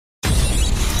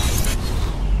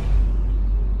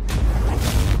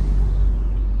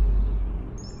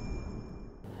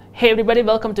Hey everybody,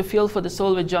 welcome to Fuel for the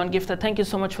Soul with John Giftah. Thank you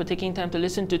so much for taking time to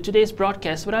listen to today's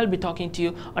broadcast, where I'll be talking to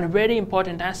you on a very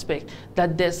important aspect,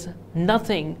 that there's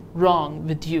nothing wrong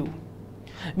with you.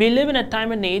 We live in a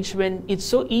time and age when it's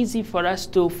so easy for us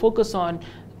to focus on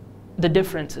the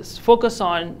differences, focus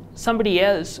on somebody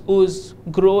else who's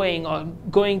growing or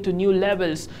going to new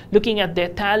levels, looking at their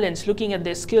talents, looking at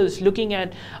their skills, looking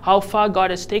at how far God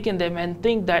has taken them, and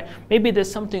think that maybe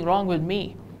there's something wrong with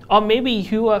me. Or maybe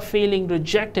you are feeling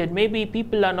rejected. Maybe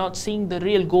people are not seeing the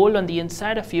real gold on the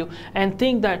inside of you and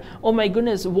think that, oh my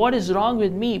goodness, what is wrong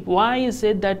with me? Why is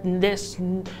it that there's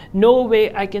no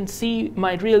way I can see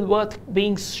my real worth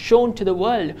being shown to the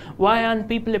world? Why aren't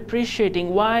people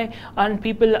appreciating? Why aren't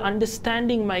people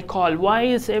understanding my call? Why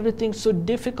is everything so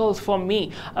difficult for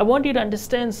me? I want you to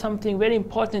understand something very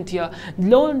important here.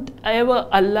 Don't ever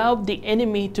allow the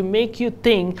enemy to make you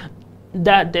think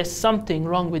that there's something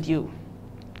wrong with you.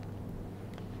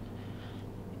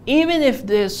 Even if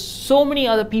there's so many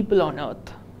other people on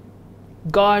earth,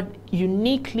 God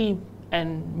uniquely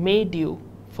and made you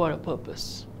for a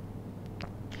purpose.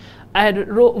 I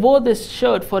wore this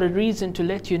shirt for a reason, to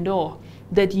let you know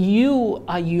that you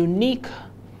are unique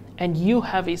and you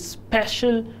have a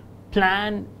special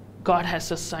plan God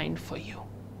has assigned for you.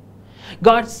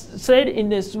 God said in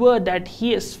His word that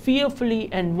He has fearfully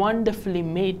and wonderfully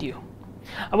made you.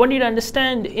 I want you to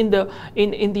understand, in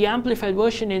the Amplified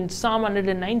version in Psalm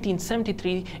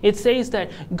 119:73, it says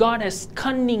that God has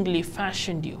cunningly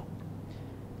fashioned you.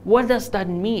 What does that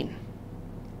mean?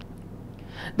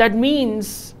 That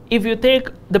means if you take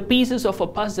the pieces of a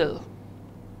puzzle,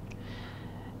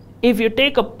 if you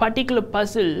take a particular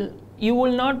puzzle, you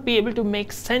will not be able to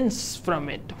make sense from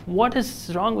it. What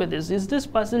is wrong with this? Is this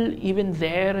puzzle even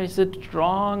there? Is it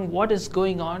wrong? What is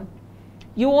going on?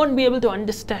 You won't be able to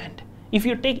understand. If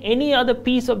you take any other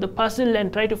piece of the puzzle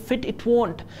and try to fit, it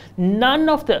won't. None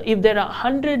of the, if there are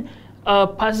 100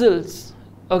 puzzles,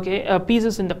 okay,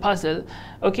 pieces in the puzzle,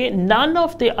 okay, none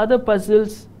of the other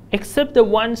puzzles except the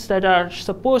ones that are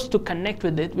supposed to connect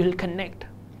with it will connect.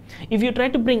 If you try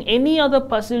to bring any other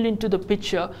puzzle into the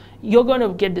picture, you're going to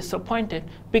get disappointed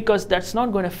because that's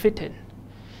not going to fit in.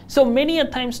 So many a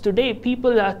times today,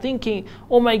 people are thinking,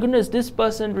 oh my goodness, this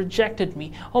person rejected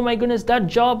me. Oh my goodness, that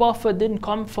job offer didn't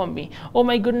come for me. Oh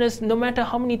my goodness, no matter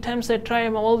how many times I try,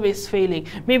 I'm always failing.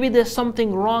 Maybe there's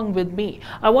something wrong with me.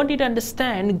 I want you to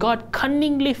understand, God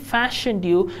cunningly fashioned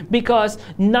you because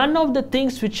none of the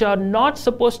things which are not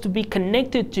supposed to be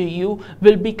connected to you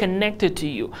will be connected to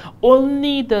you.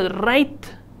 Only the right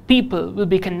people will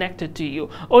be connected to you.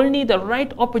 Only the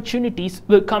right opportunities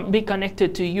will be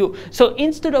connected to you. So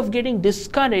instead of getting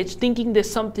discouraged, thinking there's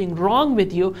something wrong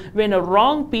with you, when a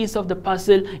wrong piece of the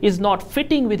puzzle is not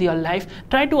fitting with your life,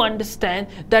 try to understand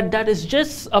that that is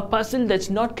just a puzzle that's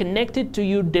not connected to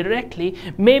you directly.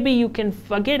 Maybe you can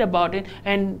forget about it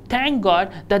and thank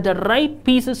God that the right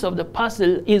pieces of the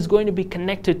puzzle is going to be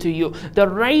connected to you. The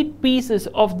right pieces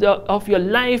of your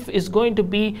life is going to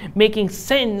be making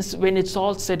sense when it's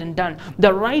all said and done.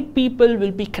 The right people will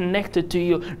be connected to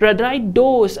you. The right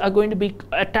doors are going to be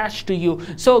attached to you.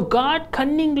 So God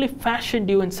cunningly fashioned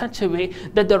you in such a way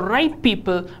that the right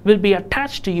people will be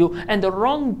attached to you and the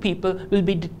wrong people will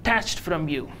be detached from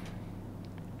you.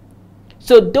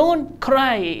 So don't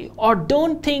cry or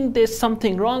don't think there's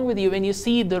something wrong with you when you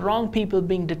see the wrong people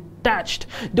being detached.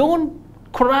 Don't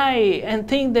cry and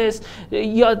think that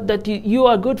you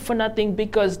are good for nothing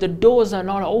because the doors are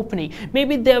not opening.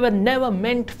 Maybe they were never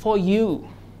meant for you.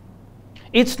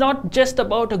 It's not just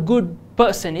about a good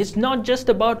person. It's not just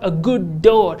about a good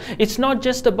door. It's not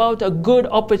just about a good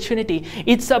opportunity.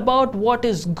 It's about what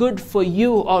is good for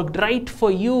you or right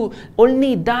for you.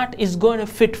 Only that is going to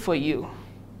fit for you.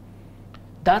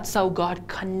 That's how God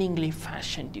cunningly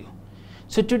fashioned you.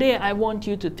 So today I want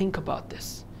you to think about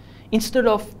this. Instead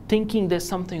of thinking there's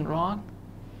something wrong,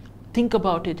 think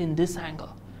about it in this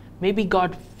angle. Maybe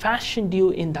God fashioned you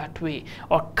in that way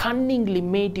or cunningly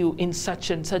made you in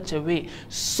such and such a way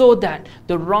so that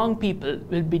the wrong people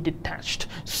will be detached,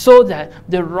 so that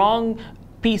the wrong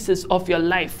pieces of your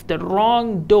life, the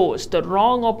wrong doors, the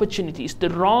wrong opportunities, the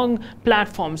wrong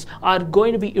platforms are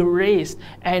going to be erased,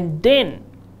 and then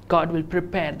God will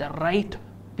prepare the right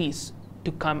piece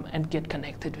to come and get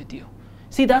connected with you.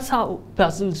 See, that's how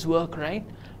puzzles work, right?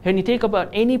 When you take about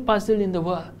any puzzle in the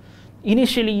world,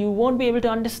 initially you won't be able to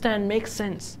understand, make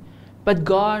sense. But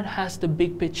God has the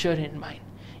big picture in mind.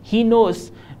 He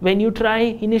knows when you try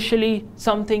initially,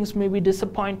 some things may be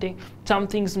disappointing, some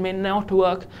things may not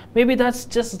work. Maybe that's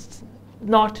just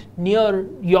not near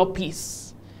your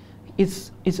piece.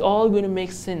 It's all going to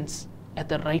make sense at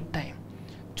the right time.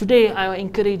 Today, I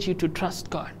encourage you to trust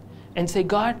God and say,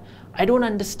 God, I don't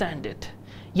understand it.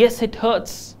 Yes, it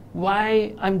hurts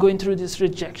why I'm going through this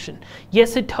rejection.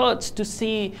 Yes, it hurts to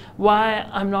see why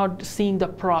I'm not seeing the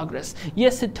progress.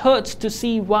 Yes, it hurts to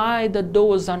see why the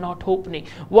doors are not opening,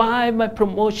 why my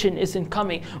promotion isn't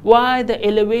coming, why the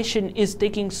elevation is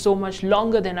taking so much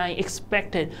longer than I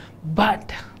expected.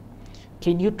 But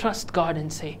can you trust God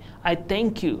and say, I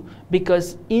thank you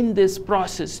because in this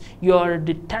process you are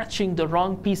detaching the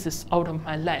wrong pieces out of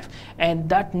my life, and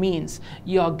that means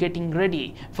you are getting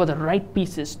ready for the right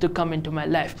pieces to come into my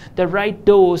life. The right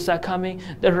doors are coming,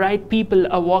 the right people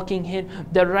are walking in,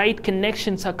 the right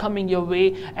connections are coming your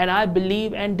way, and I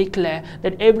believe and declare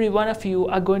that every one of you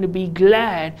are going to be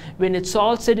glad when it's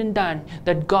all said and done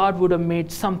that God would have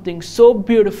made something so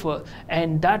beautiful,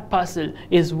 and that puzzle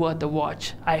is worth a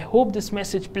watch. I hope this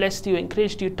message blessed you,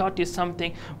 encouraged you, taught you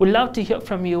something. Would love to hear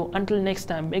from you. Until next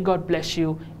time, may God bless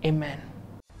you. Amen.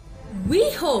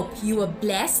 We hope you were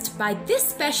blessed by this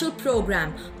special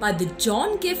program by the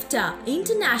John Giftah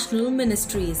International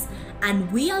Ministries, and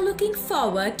we are looking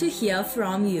forward to hear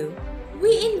from you.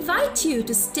 We invite you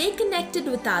to stay connected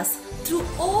with us through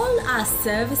all our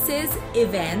services,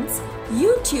 events,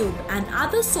 YouTube and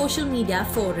other social media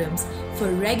forums for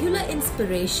regular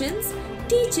inspirations,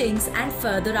 teachings and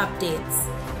further updates.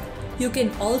 You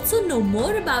can also know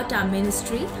more about our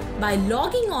ministry by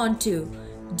logging on to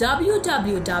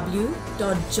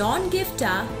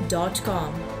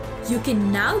www.johngiftah.com. You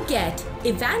can now get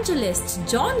Evangelist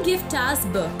John Giftah's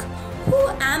book, Who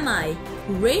Am I?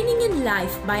 Reigning in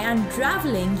Life by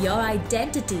Unraveling Your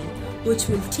Identity, which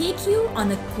will take you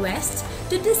on a quest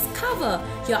to discover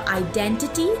your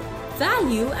identity,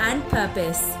 value and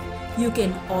purpose. You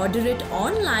can order it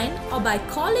online or by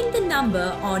calling the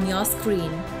number on your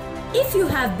screen. If you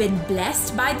have been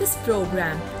blessed by this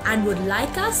program and would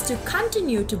like us to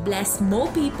continue to bless more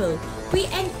people, we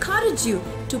encourage you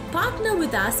to partner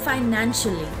with us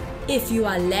financially. If you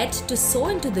are led to sow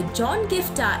into the John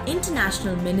Giftah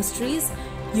International Ministries,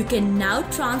 you can now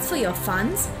transfer your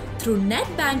funds through net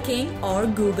banking or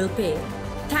Google Pay.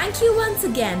 Thank you once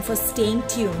again for staying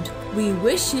tuned. We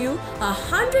wish you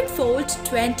 100-fold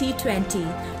 2020.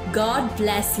 God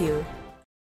bless you.